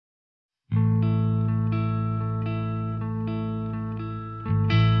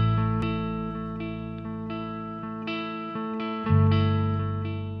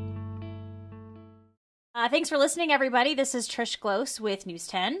Thanks for listening, everybody. This is Trish Glose with News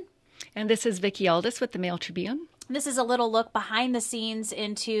 10. And this is Vickie Aldous with the Mail Tribune. This is a little look behind the scenes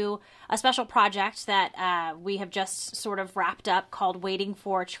into a special project that we have just sort of wrapped up called Waiting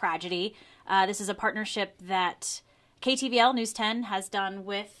for Tragedy. This is a partnership that KTVL News 10 has done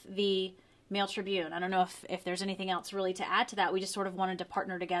with the Mail Tribune. I don't know if there's anything else really to add to that. We just sort of wanted to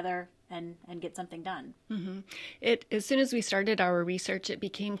partner together and get something done. Mm-hmm. As soon as we started our research, it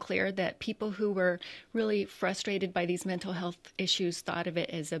became clear that people who were really frustrated by these mental health issues thought of it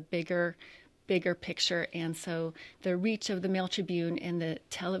as a bigger picture. And so the reach of the Mail Tribune and the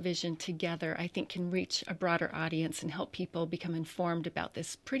television together, I think, can reach a broader audience and help people become informed about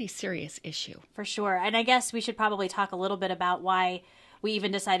this pretty serious issue. For sure. And I guess we should probably talk a little bit about why we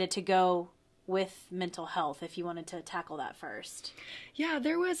even decided to go with mental health, if you wanted to tackle that first. Yeah,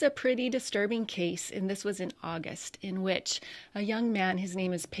 there was a pretty disturbing case, and this was in August, in which a young man, his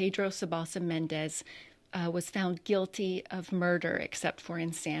name is Pedro Sabalsa-Mendez, was found guilty of murder except for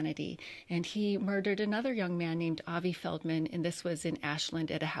insanity. And he murdered another young man named Avi Feldman, and this was in Ashland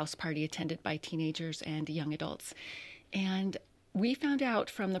at a house party attended by teenagers and young adults. And we found out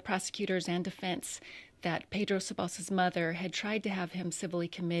from the prosecutors and defense that Pedro Sabalsa's mother had tried to have him civilly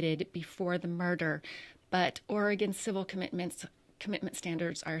committed before the murder, but Oregon's civil commitment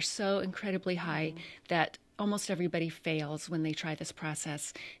standards are so incredibly high that almost everybody fails when they try this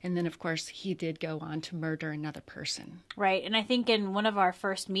process. And then, of course, he did go on to murder another person. Right. And I think in one of our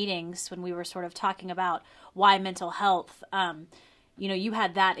first meetings when we were sort of talking about why mental health, you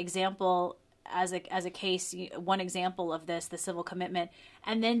had that example as a case, one example of this, the civil commitment.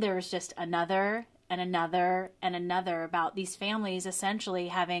 And then there was just another and another and another about these families essentially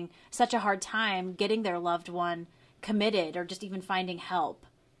having such a hard time getting their loved one committed or just even finding help.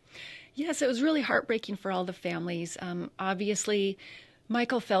 Yes, it was really heartbreaking for all the families. Obviously,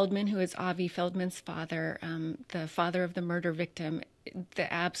 Michael Feldman, who is Avi Feldman's father, the father of the murder victim,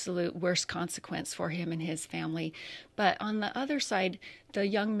 the absolute worst consequence for him and his family. But on the other side, the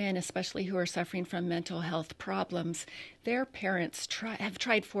young men, especially who are suffering from mental health problems, their parents have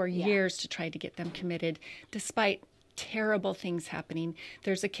tried for years to try to get them committed, despite terrible things happening.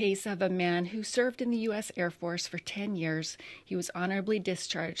 There's a case of a man who served in the U.S. Air Force for 10 years. He was honorably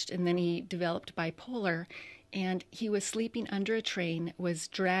discharged, and then he developed bipolar, and he was sleeping under a train, was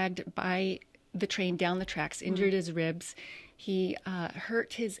dragged by the train down the tracks, injured his ribs. He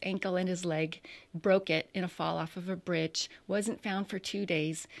hurt his ankle and his leg, broke it in a fall off of a bridge, wasn't found for 2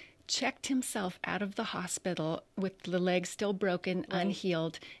 days, checked himself out of the hospital with the leg still broken,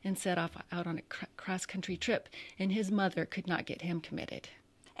 unhealed, and set off out on a cross-country trip. And his mother could not get him committed.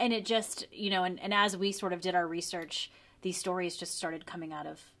 And it just, and as we sort of did our research, these stories just started coming out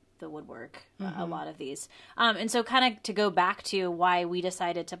of the woodwork, a lot of these. And so kind of to go back to why we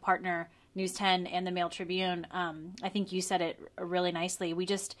decided to partner News 10 and the Mail Tribune, I think you said it really nicely.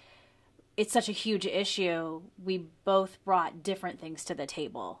 It's such a huge issue. We both brought different things to the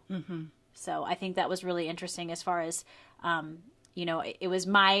table. Mm-hmm. So I think that was really interesting as far as, it was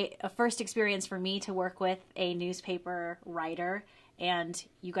a first experience for me to work with a newspaper writer, and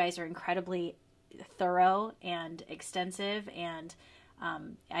you guys are incredibly thorough and extensive, and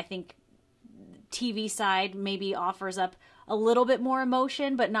I think TV side maybe offers up a little bit more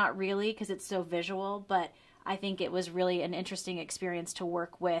emotion, but not really because it's so visual. But I think it was really an interesting experience to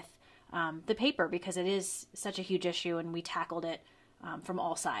work with the paper because it is such a huge issue, and we tackled it from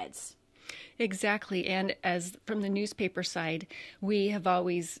all sides. Exactly. And as from the newspaper side, we have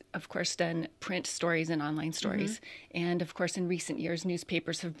always, of course, done print stories and online stories. Mm-hmm. And of course, in recent years,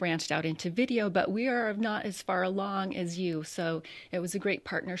 newspapers have branched out into video, but we are not as far along as you. So it was a great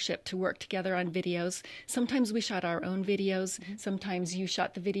partnership to work together on videos. Sometimes we shot our own videos. Mm-hmm. Sometimes you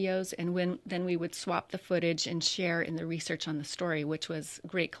shot the videos, and then we would swap the footage and share in the research on the story, which was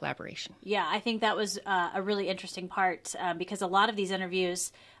great collaboration. Yeah, I think that was a really interesting part because a lot of these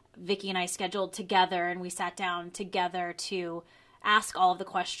interviews Vickie and I scheduled together, and we sat down together to ask all of the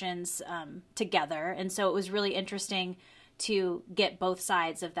questions together. And so it was really interesting to get both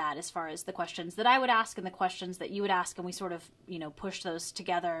sides of that as far as the questions that I would ask and the questions that you would ask. And we sort of, pushed those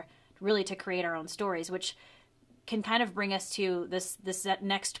together really to create our own stories, which can kind of bring us to this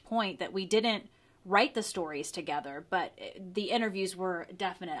next point that we didn't write the stories together, but the interviews were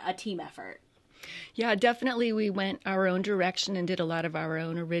definitely a team effort. Yeah, definitely we went our own direction and did a lot of our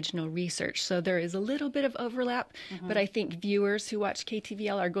own original research. So there is a little bit of overlap, but I think viewers who watch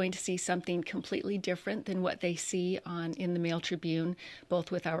KTVL are going to see something completely different than what they see in the Mail Tribune,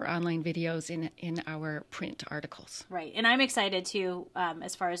 both with our online videos and in our print articles. Right. And I'm excited too,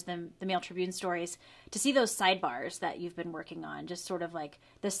 as far as the Mail Tribune stories, to see those sidebars that you've been working on, just sort of like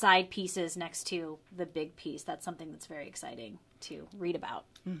the side pieces next to the big piece. That's something that's very exciting to read about.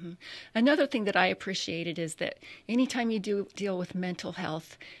 Mm-hmm. Another thing that I appreciated is that anytime you deal with mental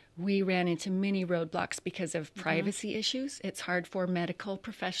health, we ran into many roadblocks because of privacy issues. It's hard for medical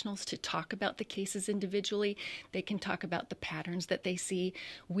professionals to talk about the cases individually. They can talk about the patterns that they see.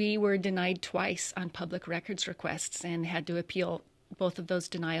 We were denied twice on public records requests and had to appeal both of those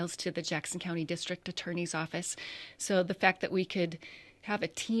denials to the Jackson County District Attorney's Office. So the fact that we could have a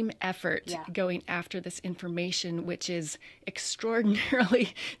team effort going after this information, which is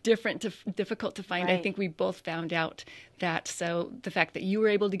extraordinarily difficult to find. Right. I think we both found out that. So the fact that you were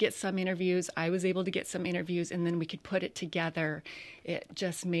able to get some interviews, I was able to get some interviews, and then we could put it together, it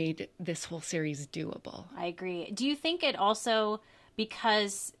just made this whole series doable. I agree. Do you think it also,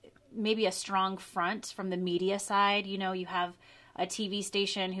 because maybe a strong front from the media side, you know, you have a TV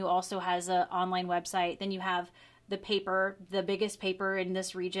station who also has an online website, then you have the paper, the biggest paper in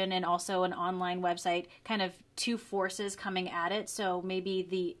this region, and also an online website, kind of two forces coming at it. So maybe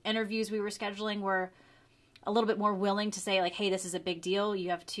the interviews we were scheduling were a little bit more willing to say like, hey, this is a big deal. You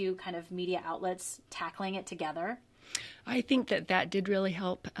have two kind of media outlets tackling it together. I think that did really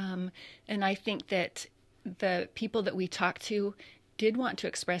help. And I think that the people that we talked to did want to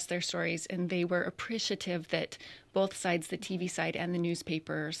express their stories, and they were appreciative that both sides, the TV side and the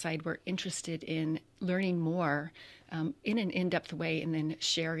newspaper side, were interested in learning more in an in-depth way, and then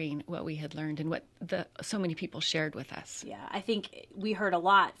sharing what we had learned and what so many people shared with us. Yeah, I think we heard a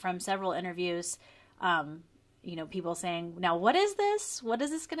lot from several interviews, you know, people saying, now what is this? What is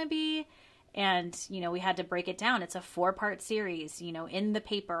this going to be? And, you know, we had to break it down. It's a 4-part series, you know, in the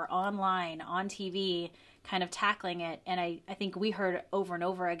paper, online, on TV, kind of tackling it. And I think we heard over and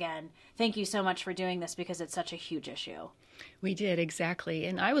over again, thank you so much for doing this because it's such a huge issue. We did, exactly.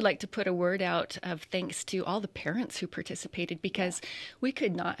 And I would like to put a word out of thanks to all the parents who participated, because we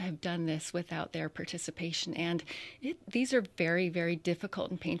could not have done this without their participation. And these are very, very difficult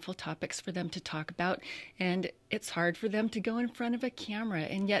and painful topics for them to talk about. And it's hard for them to go in front of a camera.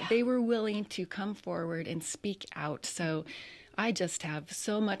 And yet they were willing to come forward and speak out. So I just have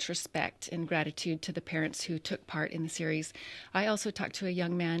so much respect and gratitude to the parents who took part in the series. I also talked to a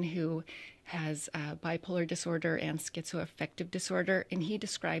young man who has bipolar disorder and schizoaffective disorder, and he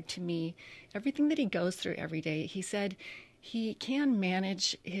described to me everything that he goes through every day. He said he can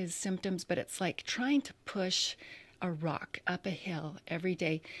manage his symptoms, but it's like trying to push a rock up a hill every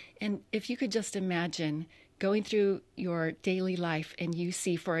day. And if you could just imagine going through your daily life and you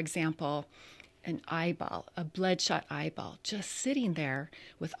see, for example, an eyeball, a bloodshot eyeball, just sitting there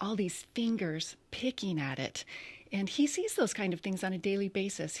with all these fingers picking at it. And he sees those kind of things on a daily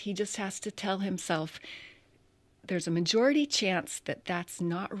basis. He just has to tell himself, there's a majority chance that that's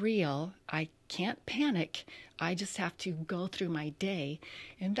not real. I can't panic. I just have to go through my day.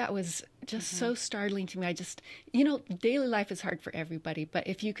 And that was just so startling to me. Daily life is hard for everybody, but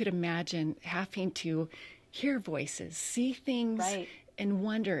if you could imagine having to hear voices, see things, and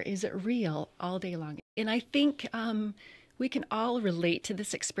wonder, is it real, all day long? And I think we can all relate to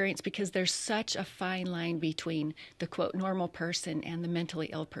this experience because there's such a fine line between the, quote, normal person and the mentally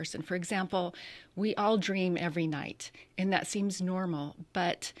ill person. For example, we all dream every night, and that seems normal,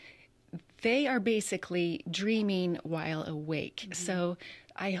 but they are basically dreaming while awake. So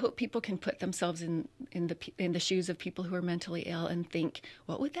I hope people can put themselves in the shoes of people who are mentally ill and think,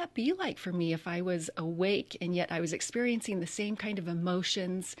 what would that be like for me if I was awake and yet I was experiencing the same kind of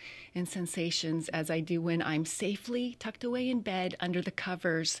emotions and sensations as I do when I'm safely tucked away in bed under the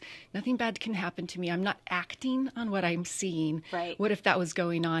covers. Nothing bad can happen to me. I'm not acting on what I'm seeing. Right. What if that was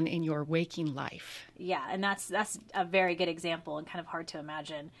going on in your waking life? Yeah, and that's a very good example and kind of hard to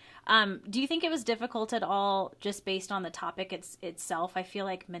imagine. Do you think it was difficult at all just based on the topic itself? I feel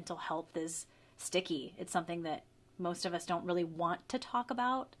like mental health is sticky. It's something that most of us don't really want to talk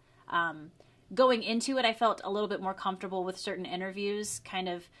about. Going into it, I felt a little bit more comfortable with certain interviews, kind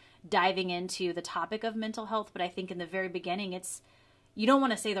of diving into the topic of mental health. But I think in the very beginning, you don't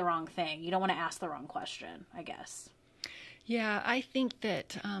want to say the wrong thing. You don't want to ask the wrong question, I guess. Yeah, I think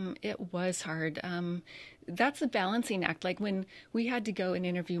that it was hard. That's a balancing act. Like when we had to go and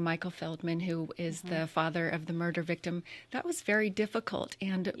interview Michael Feldman, who is the father of the murder victim, that was very difficult.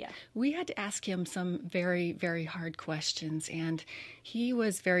 And we had to ask him some very, very hard questions. And he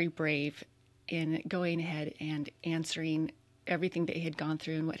was very brave in going ahead and answering everything they had gone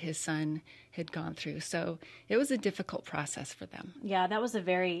through and what his son had gone through. So it was a difficult process for them. Yeah, that was a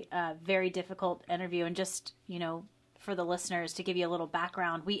very, very difficult interview. And just, for the listeners, to give you a little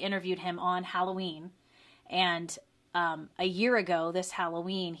background, we interviewed him on Halloween. And a year ago, this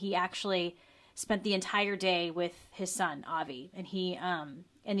Halloween, he actually spent the entire day with his son, Avi. And he,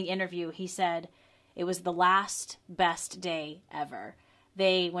 in the interview, he said it was the last best day ever.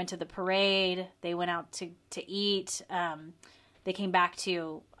 They went to the parade. They went out to eat. They came back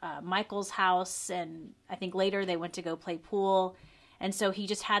to Michael's house, and I think later they went to go play pool. And so he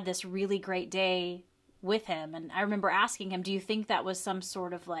just had this really great day with him. And I remember asking him, do you think that was some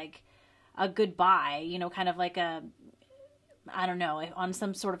sort of like a goodbye, kind of like I don't know, on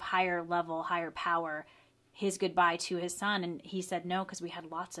some sort of higher level, higher power, his goodbye to his son? And he said no, because we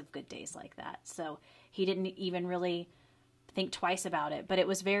had lots of good days like that. So he didn't even really think twice about it. But it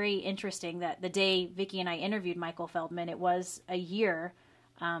was very interesting that the day Vickie and I interviewed Michael Feldman, it was a year.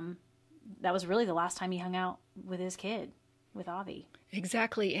 That was really the last time he hung out with his kid, with Avi.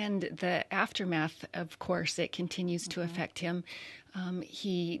 Exactly. And the aftermath, of course, it continues to affect him.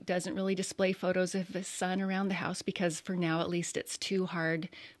 He doesn't really display photos of his son around the house because for now, at least, it's too hard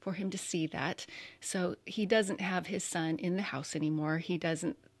for him to see that. So he doesn't have his son in the house anymore. He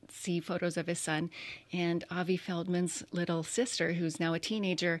doesn't see photos of his son. And Avi Feldman's little sister, who's now a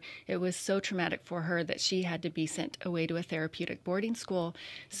teenager, it was so traumatic for her that she had to be sent away to a therapeutic boarding school.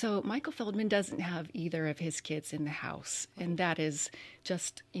 So Michael Feldman doesn't have either of his kids in the house. And that is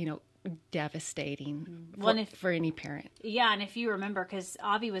just, devastating for any parent. Yeah, and if you remember, because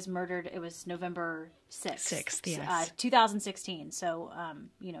Avi was murdered, it was November 6th, yes. 2016. So,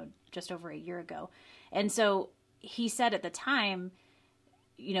 just over a year ago. And so he said at the time,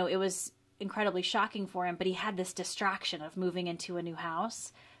 it was incredibly shocking for him, but he had this distraction of moving into a new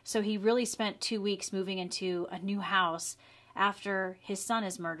house. So he really spent 2 weeks moving into a new house after his son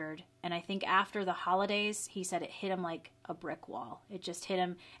is murdered. And I think after the holidays, he said it hit him like a brick wall. It just hit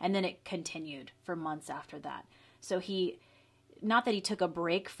him, and then it continued for months after that. So not that he took a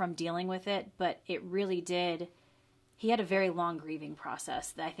break from dealing with it, but it really did. He had a very long grieving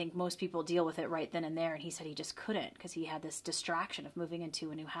process. I think most people deal with it right then and there. And he said he just couldn't because he had this distraction of moving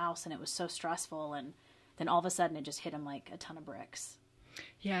into a new house, and it was so stressful. And then all of a sudden it just hit him like a ton of bricks.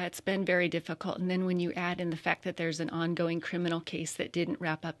 Yeah, it's been very difficult. And then when you add in the fact that there's an ongoing criminal case that didn't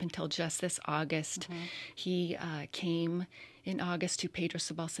wrap up until just this August, he came in August to Pedro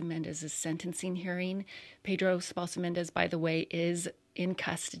Sabalsa-Mendez's sentencing hearing. Pedro Sabalsa-Mendez, by the way, is in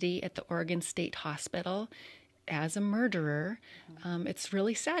custody at the Oregon State Hospital as a murderer. It's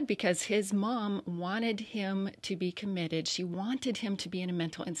really sad because his mom wanted him to be committed. She wanted him to be in a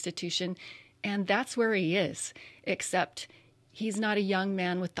mental institution, and that's where he is, except he's not a young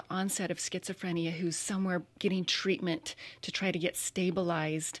man with the onset of schizophrenia who's somewhere getting treatment to try to get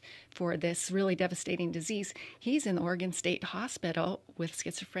stabilized for this really devastating disease. He's in the Oregon State Hospital with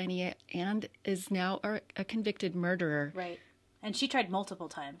schizophrenia and is now a convicted murderer. Right. And she tried multiple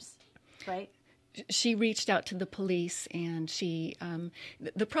times, right? She reached out to the police, and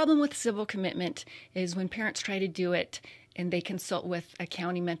the problem with civil commitment is when parents try to do it and they consult with a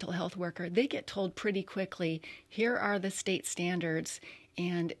county mental health worker, they get told pretty quickly, here are the state standards,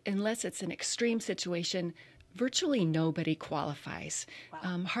 and unless it's an extreme situation, virtually nobody qualifies.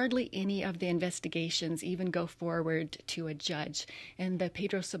 Wow. Hardly any of the investigations even go forward to a judge. In the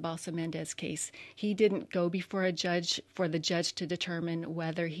Pedro Sabalsa-Mendez case, he didn't go before a judge for the judge to determine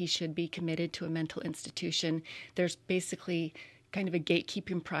whether he should be committed to a mental institution. There's basically kind of a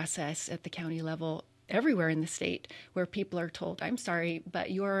gatekeeping process at the county level everywhere in the state where people are told, I'm sorry,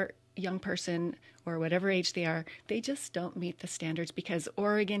 but your young person or whatever age they are, they just don't meet the standards because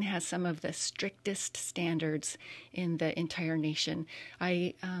Oregon has some of the strictest standards in the entire nation.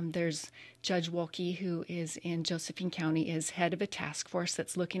 There's Judge Wolke, who is in Josephine County, is head of a task force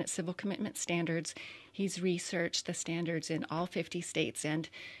that's looking at civil commitment standards. He's researched the standards in all 50 states, and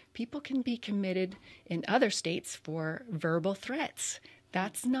people can be committed in other states for verbal threats.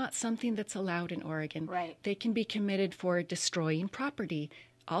 That's not something that's allowed in Oregon. Right. They can be committed for destroying property.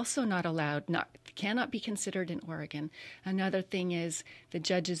 Also not allowed, cannot be considered in Oregon. Another thing is the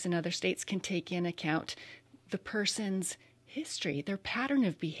judges in other states can take in account the person's history, their pattern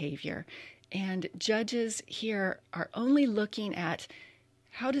of behavior. And judges here are only looking at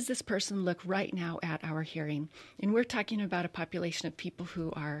how does this person look right now at our hearing. And we're talking about a population of people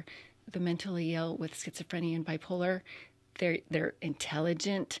who are the mentally ill with schizophrenia and bipolar. They're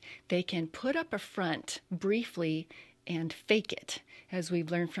intelligent. They can put up a front briefly and fake it, as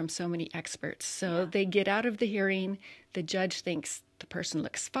we've learned from so many experts. So they get out of the hearing. The judge thinks the person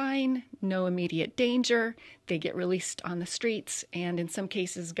looks fine, no immediate danger. They get released on the streets, and in some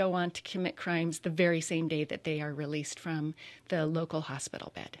cases go on to commit crimes the very same day that they are released from the local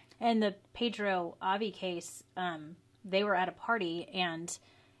hospital bed. And the Pedro Avi case, they were at a party, and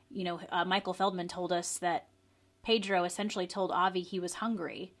Michael Feldman told us that Pedro essentially told Avi he was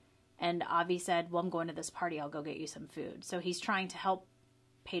hungry, and Avi said, well, I'm going to this party, I'll go get you some food. So he's trying to help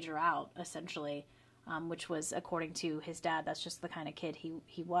Pedro out, essentially, which was, according to his dad, that's just the kind of kid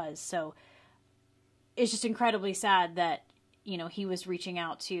he was. So it's just incredibly sad that, he was reaching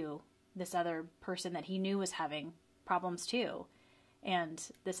out to this other person that he knew was having problems too. And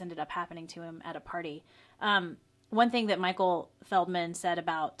this ended up happening to him at a party. One thing that Michael Feldman said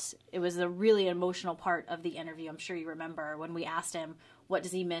about, it was a really emotional part of the interview, I'm sure you remember, when we asked him, what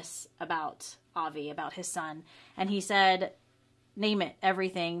does he miss about Avi, about his son? And he said, name it,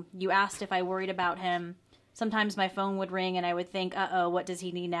 everything. You asked if I worried about him. Sometimes my phone would ring and I would think, uh-oh, what does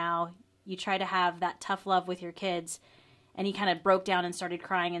he need now? You try to have that tough love with your kids. And he kind of broke down and started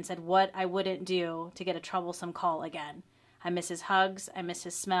crying and said, what I wouldn't do to get a troublesome call again. I miss his hugs. I miss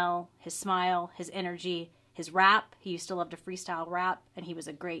his smell, his smile, his energy, his rap. He used to love to freestyle rap, and he was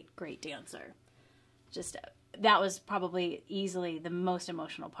a great, great dancer. Just, that was probably easily the most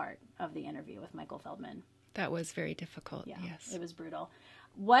emotional part of the interview with Michael Feldman. That was very difficult, yeah, yes. It was brutal.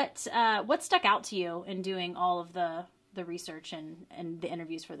 What stuck out to you in doing all of the research and the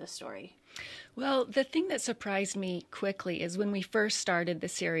interviews for this story? Well, the thing that surprised me quickly is when we first started the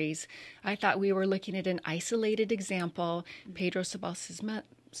series, I thought we were looking at an isolated example. Pedro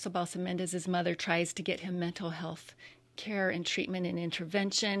Sabalsa-Mendez's mother tries to get him mental health care and treatment and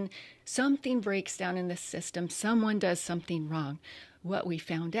intervention. Something breaks down in the system. Someone does something wrong. What we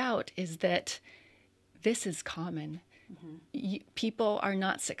found out is that this is common. People are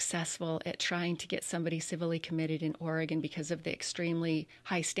not successful at trying to get somebody civilly committed in Oregon because of the extremely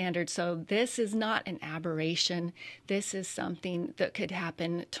high standards. So this is not an aberration. This is something that could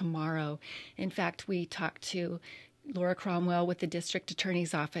happen tomorrow. In fact, we talked to Laura Cromwell with the district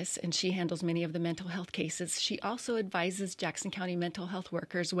attorney's office, and she handles many of the mental health cases. She also advises Jackson County mental health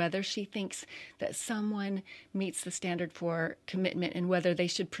workers whether she thinks that someone meets the standard for commitment and whether they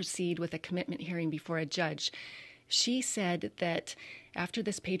should proceed with a commitment hearing before a judge. She said that after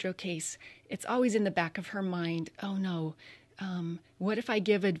this Pedro case, it's always in the back of her mind, oh no, what if I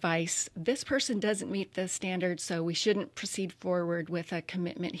give advice? This person doesn't meet the standard, so we shouldn't proceed forward with a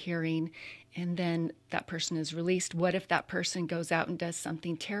commitment hearing, and then that person is released. What if that person goes out and does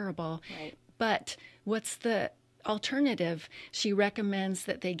something terrible? Right. But what's the alternative? She recommends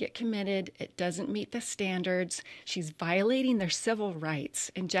that they get committed. It doesn't meet the standards. She's violating their civil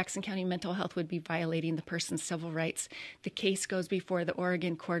rights, and Jackson County Mental Health would be violating the person's civil rights. The case goes before the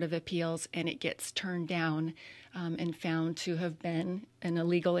Oregon Court of Appeals, and it gets turned down and found to have been an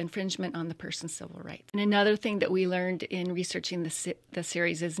illegal infringement on the person's civil rights. And another thing that we learned in researching the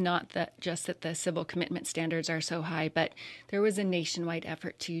series is not that just that the civil commitment standards are so high, but there was a nationwide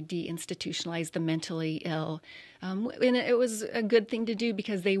effort to deinstitutionalize the mentally ill. And it was a good thing to do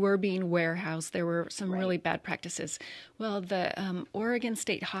because they were being warehoused. There were some really bad practices. Well, the Oregon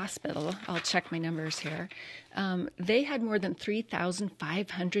State Hospital, I'll check my numbers here, they had more than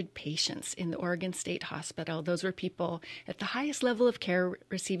 3,500 patients in the Oregon State Hospital. Those were people at the highest level of care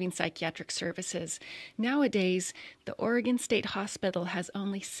receiving psychiatric services. Nowadays, the Oregon State Hospital has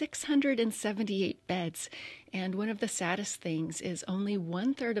only 678 beds. And one of the saddest things is only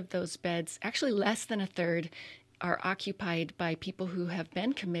 1/3 of those beds, actually less than 1/3, are occupied by people who have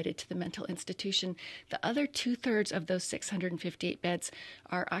been committed to the mental institution. The other 2/3 of those 658 beds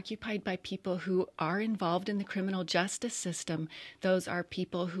are occupied by people who are involved in the criminal justice system. Those are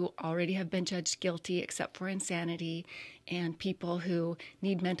people who already have been judged guilty except for insanity, and people who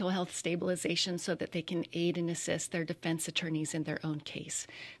need mental health stabilization so that they can aid and assist their defense attorneys in their own case.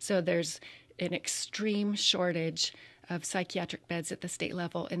 So there's an extreme shortage of psychiatric beds at the state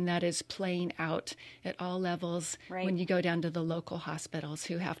level, and that is playing out at all levels when you go down to the local hospitals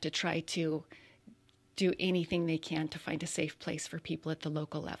who have to try to do anything they can to find a safe place for people at the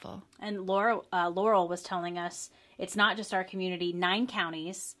local level. And Laurel was telling us it's not just our community, 9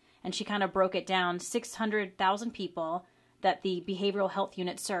 counties, and she kind of broke it down, 600,000 people that the behavioral health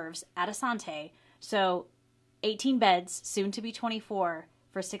unit serves at Asante. So 18 beds, soon to be 24,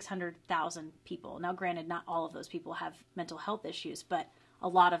 for 600,000 people. Now, granted, not all of those people have mental health issues, but a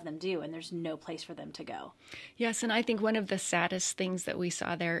lot of them do, and there's no place for them to go. Yes, and I think one of the saddest things that we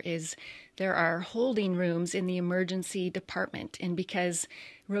saw there is there are holding rooms in the emergency department. And because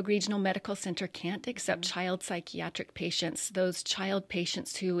Rogue Regional Medical Center can't accept child psychiatric patients, those child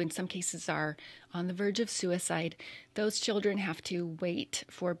patients who in some cases are on the verge of suicide, those children have to wait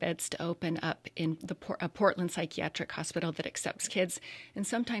for beds to open up in a Portland psychiatric hospital that accepts kids. And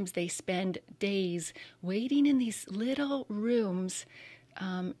sometimes they spend days waiting in these little rooms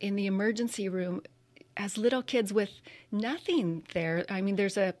in the emergency room as little kids with nothing there. I mean,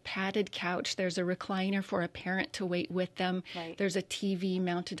 there's a padded couch, there's a recliner for a parent to wait with them. Right. There's a TV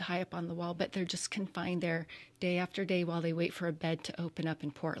mounted high up on the wall, but they're just confined there day after day while they wait for a bed to open up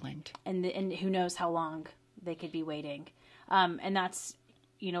in Portland. And who knows how long they could be waiting. And that's,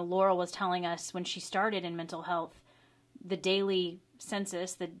 Laurel was telling us when she started in mental health, the daily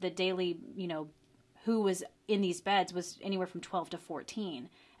census, the daily, who was in these beds was anywhere from 12 to 14.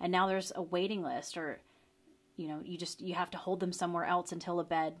 And now there's a waiting list, or, you have to hold them somewhere else until a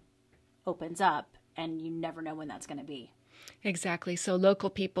bed opens up, and you never know when that's going to be. Exactly. So local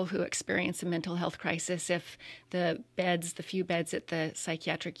people who experience a mental health crisis, if the few beds at the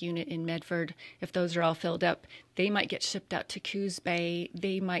psychiatric unit in Medford, if those are all filled up, they might get shipped out to Coos Bay.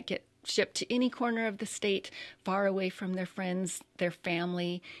 They might get shipped to any corner of the state, far away from their friends, their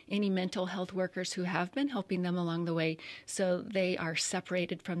family, any mental health workers who have been helping them along the way. So they are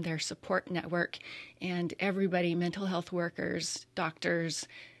separated from their support network. And everybody, mental health workers, doctors,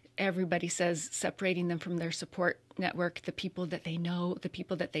 everybody says separating them from their support network, the people that they know, the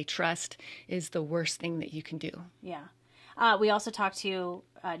people that they trust, is the worst thing that you can do. Yeah. We also talked to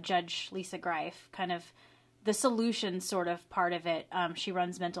Judge Lisa Greif, kind of the solution sort of part of it. She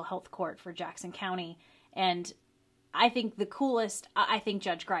runs mental health court for Jackson County. And I think I think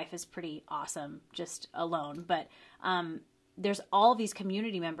Judge Greif is pretty awesome just alone. But there's all these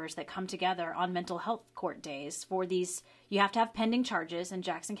community members that come together on mental health court days for these. You have to have pending charges in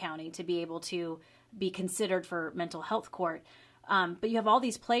Jackson County to be able to be considered for mental health court. But you have all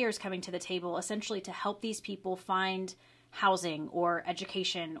these players coming to the table essentially to help these people find housing or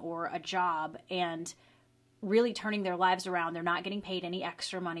education or a job, and really turning their lives around. They're not getting paid any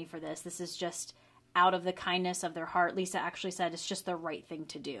extra money for this. This is just out of the kindness of their heart. Lisa actually said it's just the right thing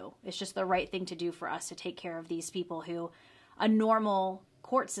to do. It's just the right thing to do for us to take care of these people who a normal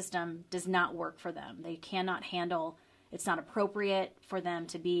court system does not work for them. They cannot handle, it's not appropriate for them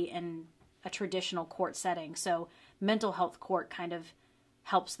to be in a traditional court setting. So mental health court kind of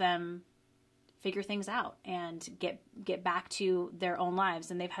helps them figure things out and get back to their own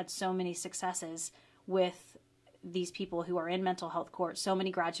lives. And they've had so many successes with these people who are in mental health court, so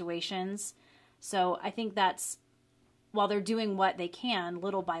many graduations. So I think that's, while they're doing what they can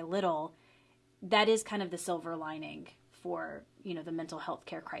little by little, that is kind of the silver lining for, the mental health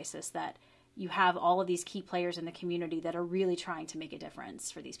care crisis, that you have all of these key players in the community that are really trying to make a difference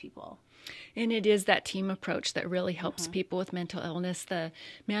for these people. And it is that team approach that really helps people with mental illness. The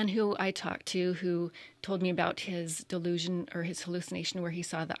man who I talked to, who told me about his delusion or his hallucination where he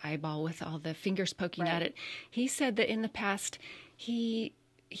saw the eyeball with all the fingers poking at it, he said that in the past he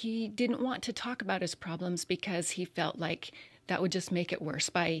didn't want to talk about his problems because he felt like that would just make it worse.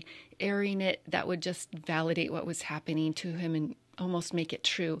 By airing it, that would just validate what was happening to him and almost make it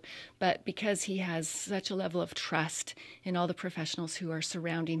true. But because he has such a level of trust in all the professionals who are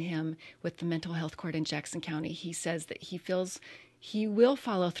surrounding him with the mental health court in Jackson County, he says that he feels he will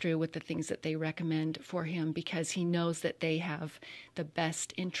follow through with the things that they recommend for him because he knows that they have the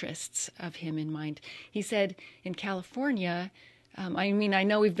best interests of him in mind. He said in California, I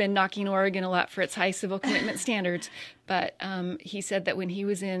know we've been knocking Oregon a lot for its high civil commitment standards, but he said that when he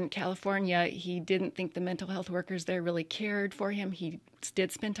was in California, he didn't think the mental health workers there really cared for him. He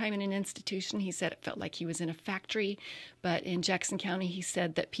did spend time in an institution. He said it felt like he was in a factory. But in Jackson County, he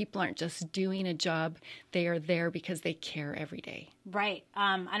said that people aren't just doing a job. They are there because they care every day. Right.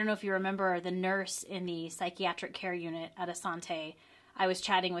 I don't know if you remember the nurse in the psychiatric care unit at Asante. I was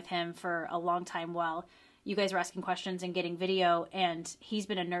chatting with him for a long time while you guys were asking questions and getting video, and he's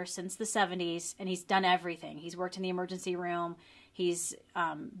been a nurse since the 70s, and he's done everything. He's worked in the emergency room. He's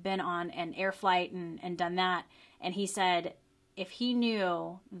been on an air flight and done that. And he said if he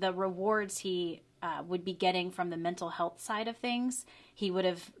knew the rewards he would be getting from the mental health side of things, he would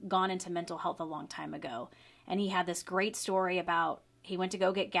have gone into mental health a long time ago. And he had this great story about he went to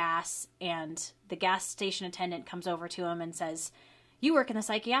go get gas, and the gas station attendant comes over to him and says, "You work in the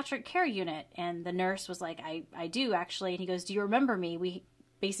psychiatric care unit." And the nurse was like, I do actually. And he goes, "Do you remember me? We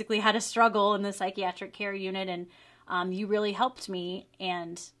basically had a struggle in the psychiatric care unit, and you really helped me."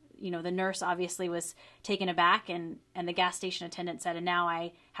 And, the nurse obviously was taken aback, and the gas station attendant said, "And now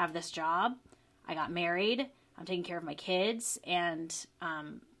I have this job. I got married. I'm taking care of my kids." And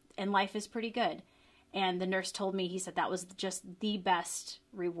and life is pretty good. And the nurse told me, he said that was just the best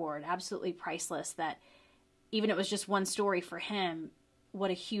reward, absolutely priceless, that even it was just one story for him,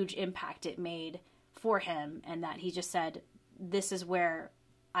 what a huge impact it made for him. And that he just said, this is where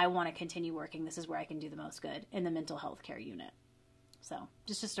I want to continue working. This is where I can do the most good, in the mental health care unit. So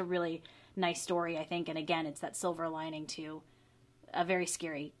just a really nice story, I think. And again, it's that silver lining to a very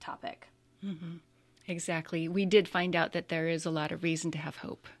scary topic. Mm-hmm. Exactly. We did find out that there is a lot of reason to have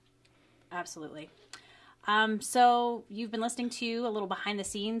hope. Absolutely. So you've been listening to a little behind the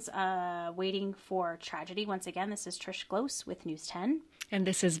scenes, Waiting for Tragedy. Once again, this is Trish Glose with News 10. And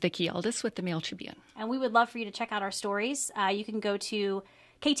this is Vickie Aldous with the Mail Tribune. And we would love for you to check out our stories. You can go to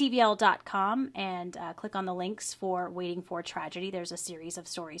KTVL.com and click on the links for Waiting for Tragedy. There's a series of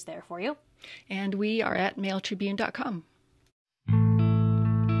stories there for you. And we are at mailtribune.com.